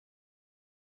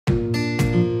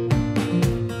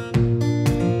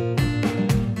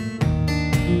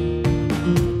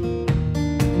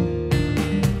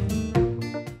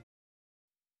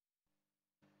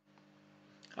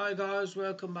Hi guys,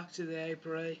 welcome back to the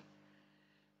apiary.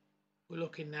 We're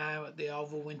looking now at the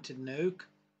overwintered nuke.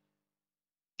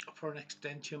 I put an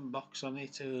extension box on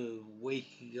it a week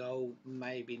ago,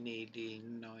 maybe nearly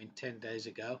 9-10 days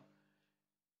ago.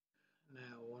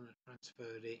 Now I want to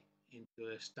transfer it into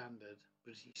a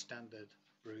British standard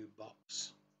brood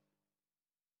box,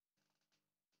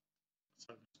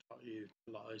 so I can start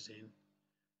utilising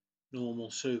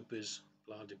normal supers,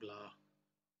 blah de blah.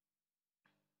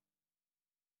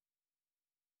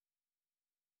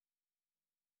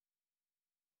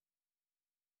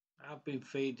 I've been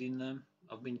feeding them.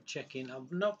 I've been checking.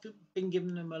 I've not been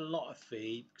giving them a lot of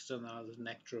feed because I know there's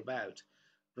nectar about,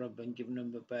 but I've been giving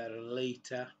them about a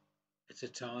litre at a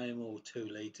time or 2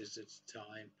 litres at a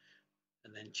time,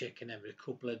 and then checking every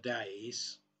couple of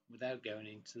days without going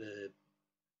into the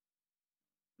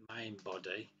main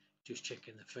body, just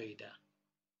checking the feeder.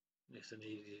 And if they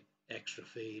needed extra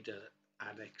feed,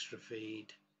 add extra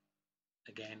feed,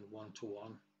 again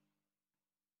 1-to-1.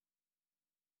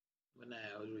 But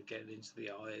now as we get into the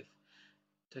hive,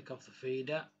 take off the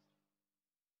feeder.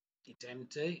 It's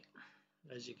empty,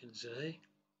 as you can see.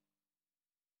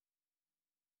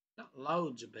 Not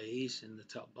loads of bees in the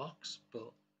top box,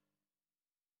 but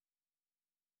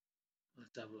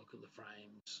let's have a look at the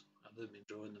frames. I've been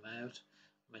drawing them out.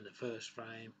 I mean, the first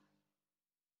frame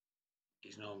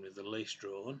is normally the least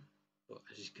drawn, but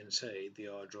as you can see, they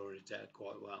are drawing it out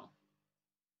quite well.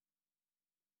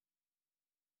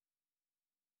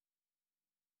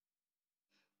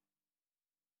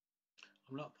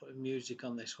 I'm not putting music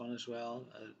on this one as well.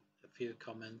 A few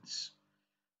comments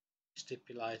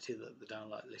stipulated that they don't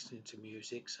like listening to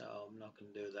music, so I'm not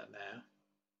going to do that now.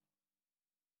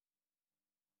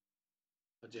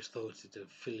 I just thought it'd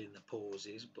fill in the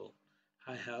pauses, but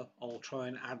hey ho, I'll try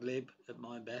and ad-lib at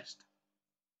my best.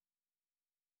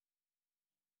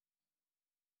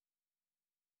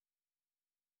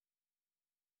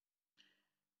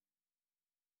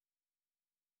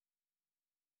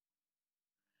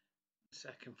 The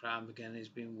second frame again has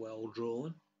been well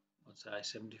drawn. I'd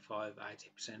say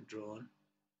 75-80% drawn.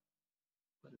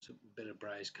 Put a bit of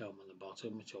braze comb on the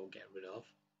bottom, which I'll get rid of.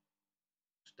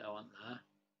 Just don't want that.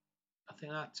 I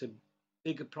think that's a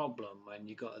bigger problem when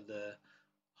you got the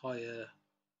higher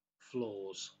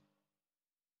floors.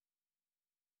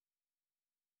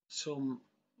 Some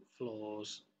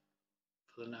floors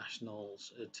for the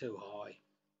nationals are too high,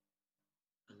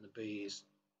 and the bees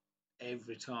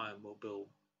every time will build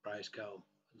braze comb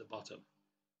at the bottom.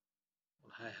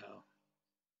 Well, hey ho.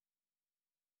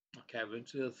 Okay, we're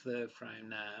into the third frame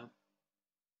now.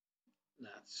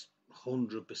 That's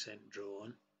 100%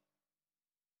 drawn,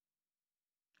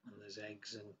 and there's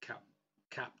eggs and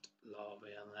capped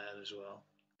larvae on there as well,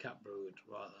 capped brood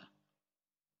rather.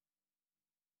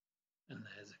 And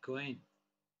there's a queen.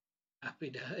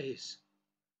 Happy days.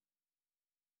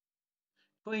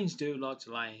 Queens do like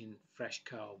to lay in fresh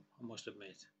comb, I must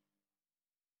admit.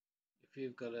 If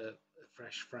you've got a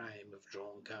fresh frame of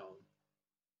drawn comb,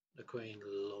 the queen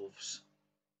loves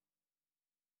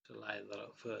to lay that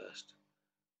up first.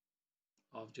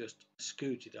 I've just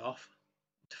scooted off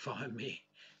to find me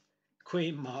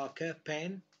queen marker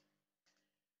pen.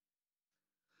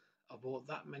 I bought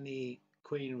that many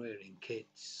queen rearing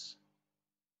kits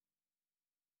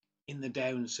in the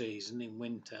down season in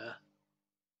winter,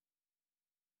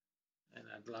 and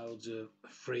had loads of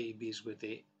freebies with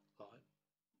it, like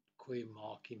queen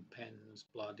marking pens,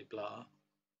 blah de blah.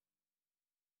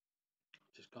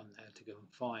 I've just gone there to go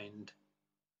and find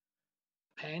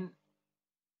a pen,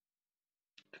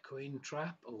 a queen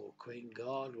trap or queen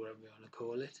guard, whatever you want to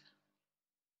call it.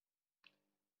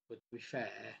 But to be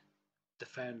fair, the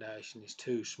foundation is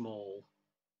too small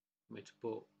for me to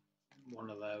put one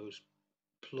of those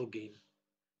plug-in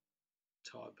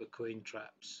type of queen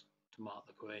traps to mark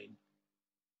the queen.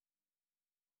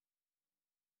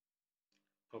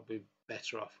 Probably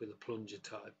better off with a plunger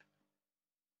type,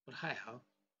 but hey ho,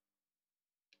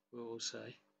 we will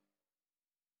see.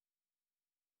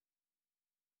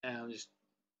 Now I'm just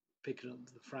picking up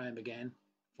the frame again,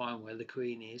 find where the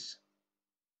queen is,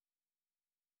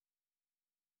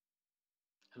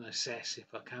 and assess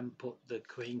if I can put the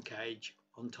queen cage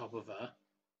on top of her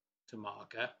to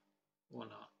mark her or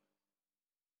not.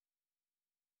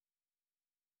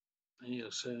 And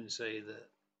you'll soon see that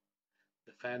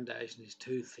the foundation is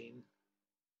too thin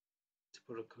to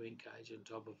put a queen cage on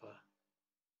top of her.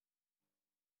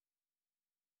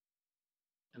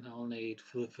 And I'll need,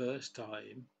 for the first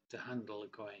time, to handle a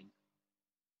queen,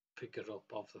 pick her up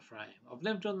off the frame. I've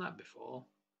never done that before,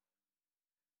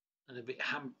 and a bit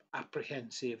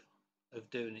apprehensive of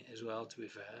doing it as well, to be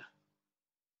fair.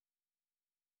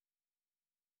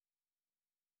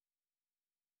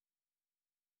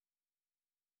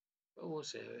 But we'll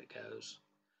see how it goes.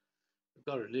 I've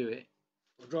got to do it.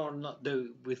 I'd rather not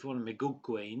do it with one of my good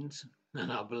queens,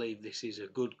 and I believe this is a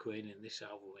good queen in this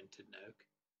overwintered nook.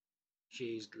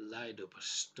 She's laid up a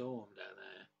storm down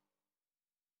there.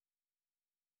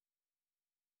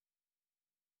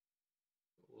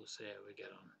 We'll see how we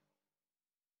get on.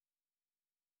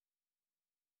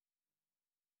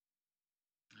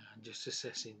 I'm just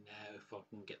assessing now if I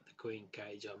can get the queen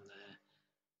cage on there,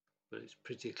 but it's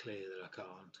pretty clear that I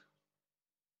can't.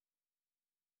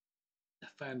 The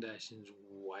foundation's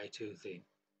way too thin.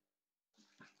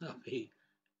 I'll be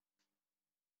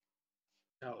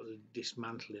totally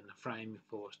dismantling the frame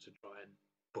for us to try and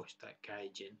push that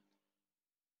cage in.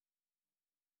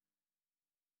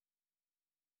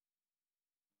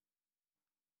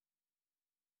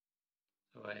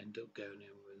 So I end up going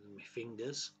in with my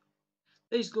fingers.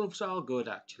 These gloves are good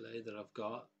actually that I've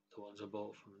got, the ones I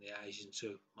bought from the Asian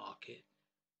supermarket.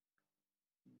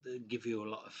 They give you a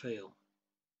lot of feel.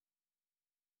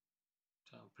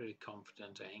 So I'm pretty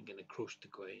confident I ain't going to crush the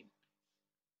queen.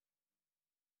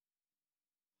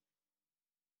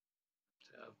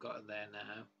 So I've got her there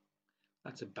now.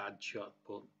 That's a bad shot,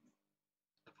 but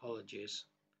apologies.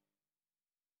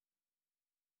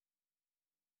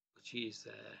 But she is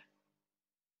there.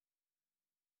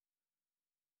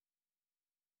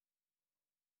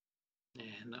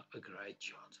 Yeah, not a great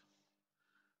shot.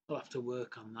 I'll have to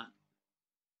work on that.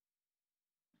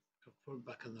 I'll put it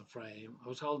back on the frame. I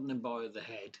was holding her by the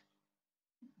head,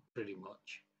 pretty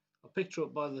much. I picked her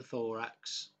up by the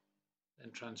thorax,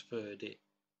 then transferred it,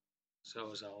 so I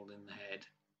was holding the head.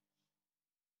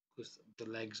 Because the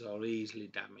legs are easily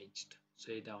damaged,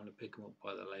 so you don't want to pick them up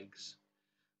by the legs.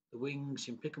 The wings,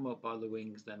 you can pick them up by the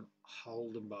wings, then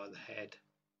hold them by the head,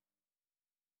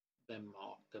 then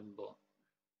mark them, but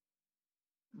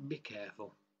be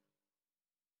careful.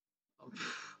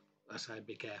 I say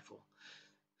be careful.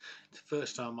 It's the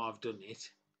first time I've done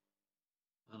it,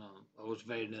 and I was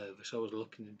very nervous. I was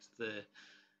looking into the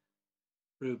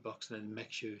brood box and then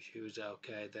make sure she was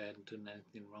okay, they hadn't done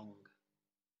anything wrong.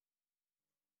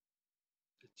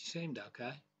 But she seemed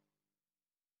okay.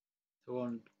 So what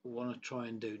I want to try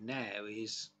and do now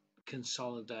is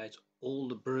consolidate all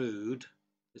the brood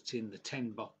that's in the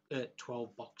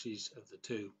 12 boxes of the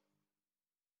two.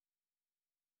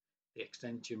 The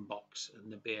extension box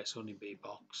and the BS honeybee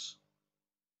box.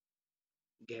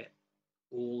 Get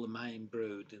all the main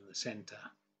brood in the centre,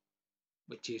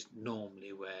 which is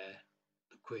normally where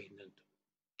the queen would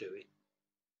do it.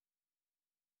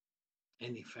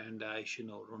 Any foundation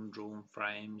or undrawn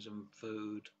frames and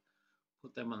food,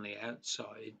 put them on the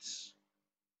outsides,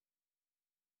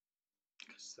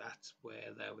 because that's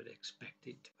where they would expect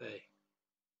it to be.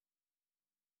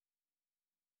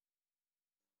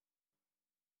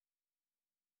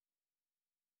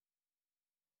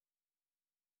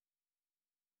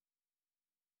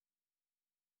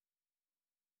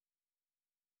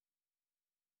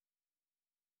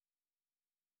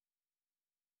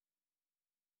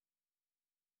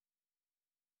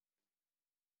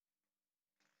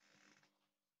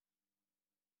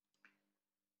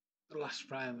 The last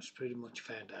frame was pretty much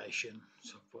foundation,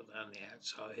 so I put that on the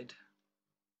outside.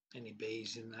 Any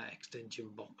bees in that extension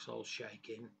box I'll shake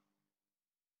in.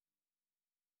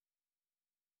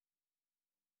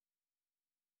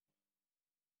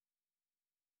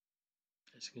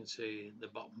 As you can see, the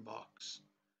bottom box,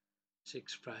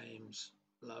 6 frames,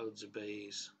 loads of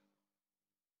bees.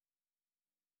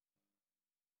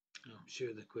 I'm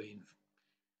sure the queen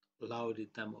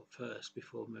loaded them up first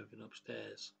before moving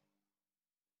upstairs.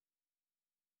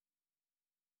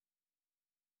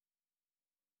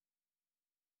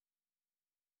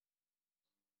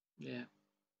 Yeah,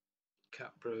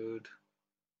 cat brood,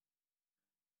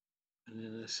 and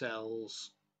in the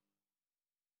cells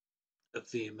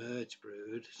of the emerged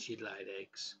brood, she laid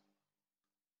eggs.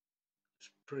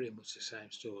 It's pretty much the same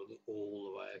story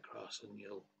all the way across, and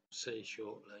you'll see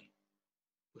shortly.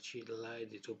 But she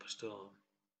laid it up a storm.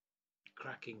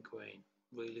 Cracking queen,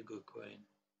 really good queen.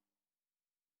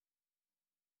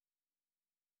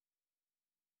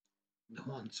 The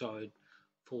one side,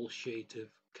 full sheet of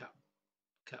cat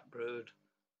brood.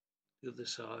 The other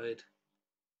side,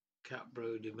 cat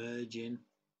brood emerging,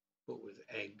 but with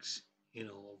eggs in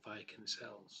all vacant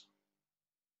cells.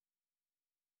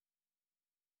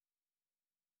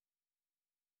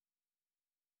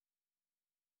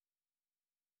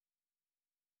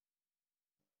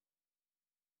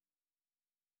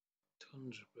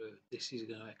 Tons of brood. This is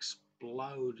going to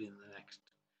explode in the next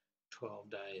 12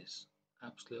 days.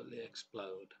 Absolutely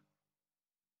explode.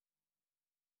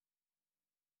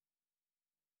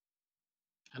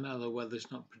 I know the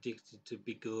weather's not predicted to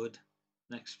be good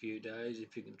next few days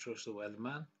if you can trust the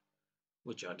weatherman,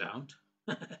 which I don't.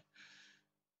 But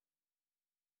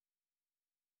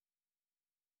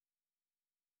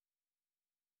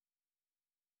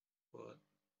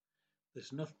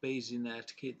there's enough bees in there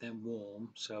to keep them warm,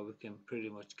 so we can pretty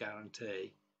much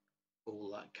guarantee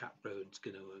all that cat brood's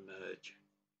going to emerge.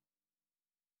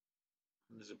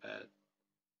 And there's about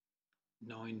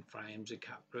 9 frames of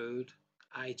cat brood,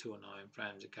 8 or 9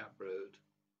 frames of cat brood.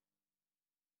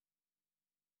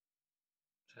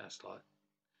 So that's like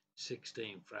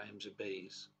 16 frames of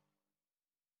bees.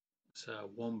 So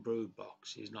one brood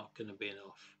box is not going to be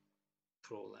enough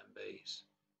for all them bees.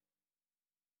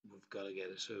 We've got to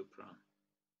get a super on.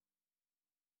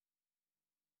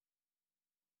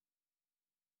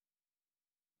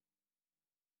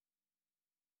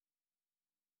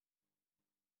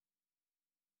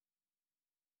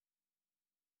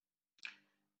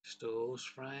 Stores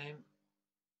frame,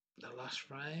 the last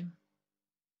frame,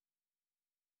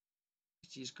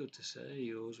 which is good to see.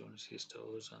 You always want to see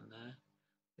stores on there.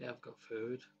 They have got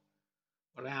food.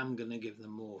 But I am going to give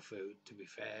them more food, to be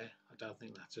fair. I don't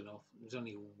think that's enough. There's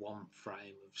only one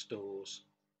frame of stores.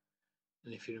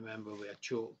 And if you remember, we had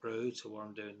chalk brood, so what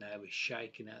I'm doing now is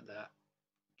shaking out that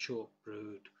chalk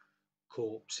brood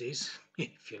corpses,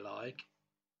 if you like,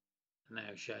 and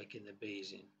now shaking the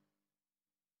bees in.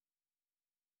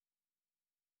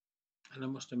 And I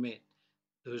must admit,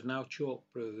 there was no chalk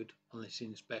brood on this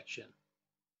inspection,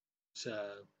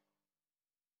 so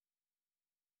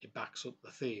it backs up the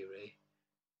theory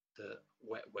that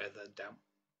wet weather,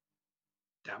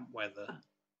 damp weather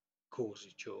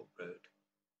causes chalk brood,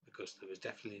 because there was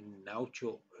definitely no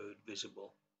chalk brood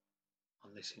visible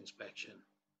on this inspection.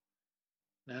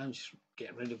 Now I'm just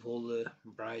getting rid of all the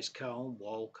braze comb,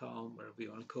 wall comb, whatever you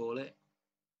want to call it.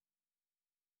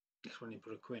 Because when you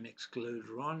put a Quen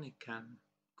excluder on, it can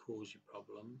cause you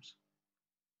problems.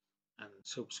 And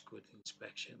subsequent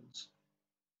inspections,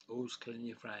 always clean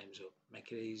your frames up,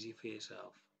 make it easy for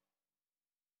yourself.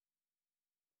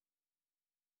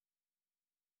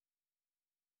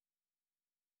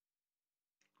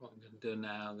 What I'm going to do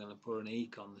now, I'm going to put an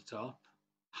eek on the top,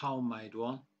 homemade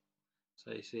one,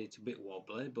 so you see it's a bit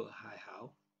wobbly, but hey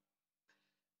ho,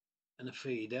 and a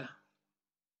feeder.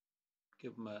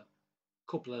 Give them a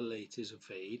couple of litres of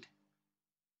feed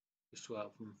just to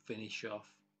help them finish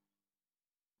off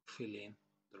filling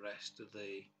the rest of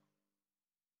the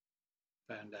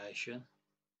foundation,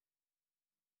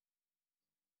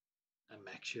 and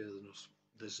make sure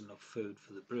there's enough food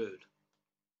for the brood.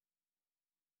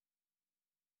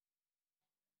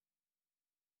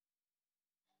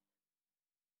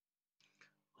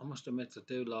 I must admit, I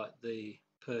do like the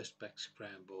perspex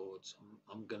crown boards.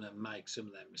 I'm going to make some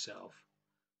of them myself.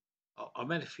 I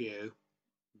made a few,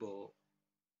 but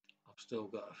I've still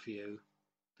got a few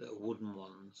that are wooden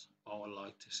ones I would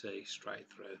like to see straight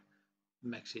through. It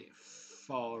makes it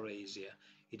far easier.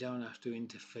 You don't have to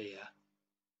interfere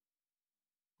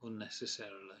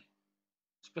unnecessarily,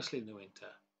 especially in the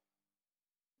winter.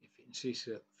 If you can see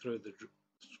through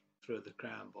the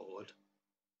crown board,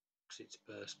 because it's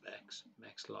perspex, it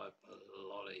makes life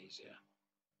a lot easier.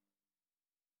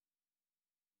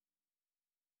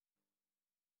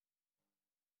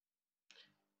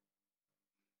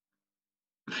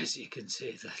 As you can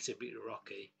see, that's a bit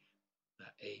rocky,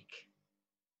 that ache.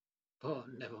 But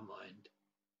never mind.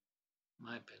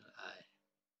 My penalty.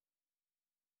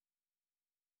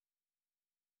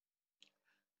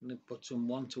 I'm going to put some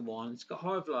 1-to-1. It's got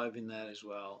hive live in there as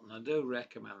well, and I do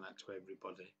recommend that to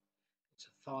everybody. It's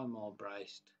a thymol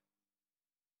braced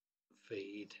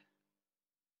feed,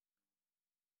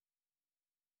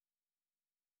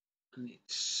 and it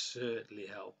certainly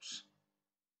helps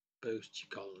boost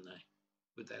your colony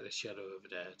without a shadow of a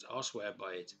doubt. I swear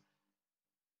by it.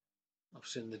 I've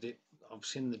seen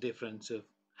the difference of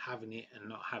having it and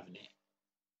not having it,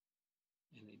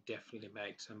 and it definitely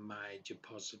makes a major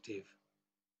positive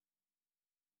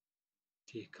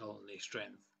to your colony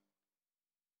strength.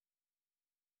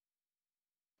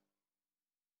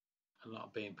 I'm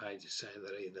not being paid to say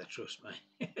that either, trust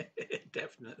me.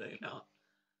 Definitely not.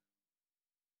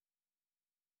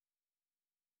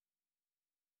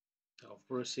 So I've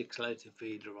put a 6-litre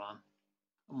feeder on.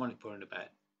 I'm only putting about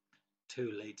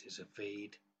 2 litres of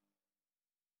feed.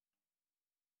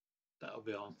 That'll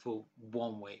be on for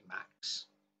 1 week max.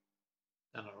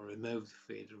 Then I'll remove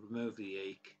the feeder, remove the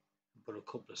eek, and put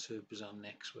a couple of supers on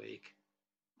next week.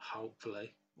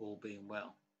 Hopefully, all being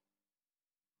well.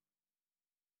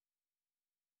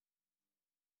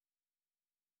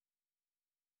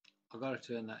 I've got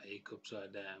to turn that eek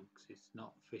upside down because it's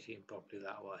not fitting properly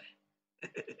that way.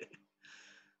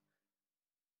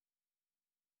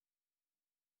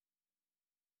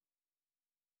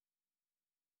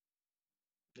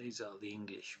 These are the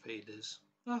English feeders.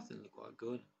 I think they're quite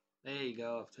good. There you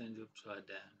go, I've turned it upside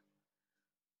down.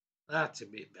 That's a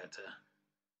bit better.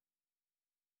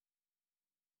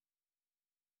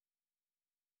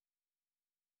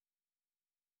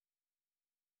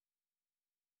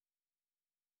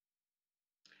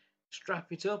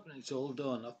 Strap it up and it's all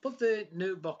done. I've put the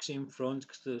note box in front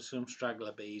because there's some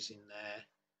straggler bees in there,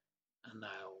 and now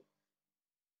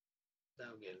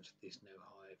they'll get into this new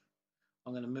hive.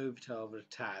 I'm going to move it over a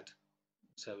tad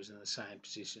so it's in the same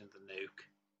position as the nuke,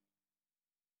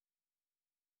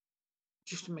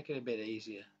 just to make it a bit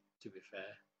easier, to be fair.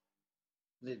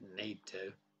 I didn't need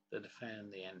to, they'd have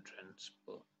found the entrance,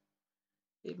 but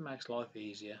it makes life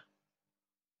easier.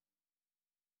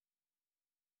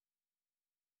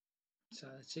 So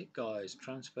that's it, guys.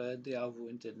 Transferred the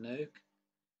overwintered nuke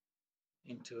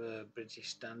into a British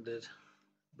standard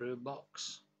brew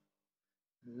box.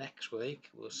 Next week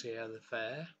we'll see how they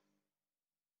fare.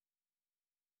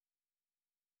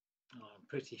 I'm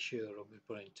pretty sure I'll be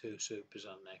putting 2 supers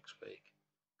on next week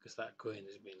because that Quen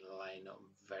has been laying up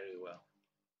very well.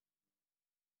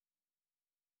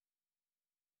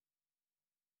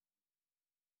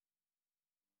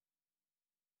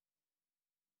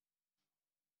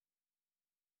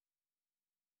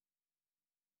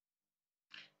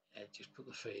 Yeah, just put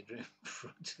the feeder in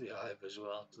front of the hive as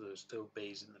well, so there's still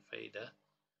bees in the feeder.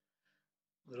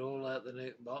 They're all out the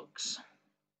nuke box.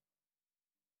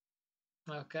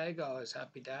 Okay guys,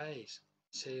 happy days.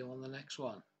 See you on the next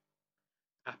one.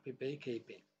 Happy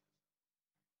beekeeping.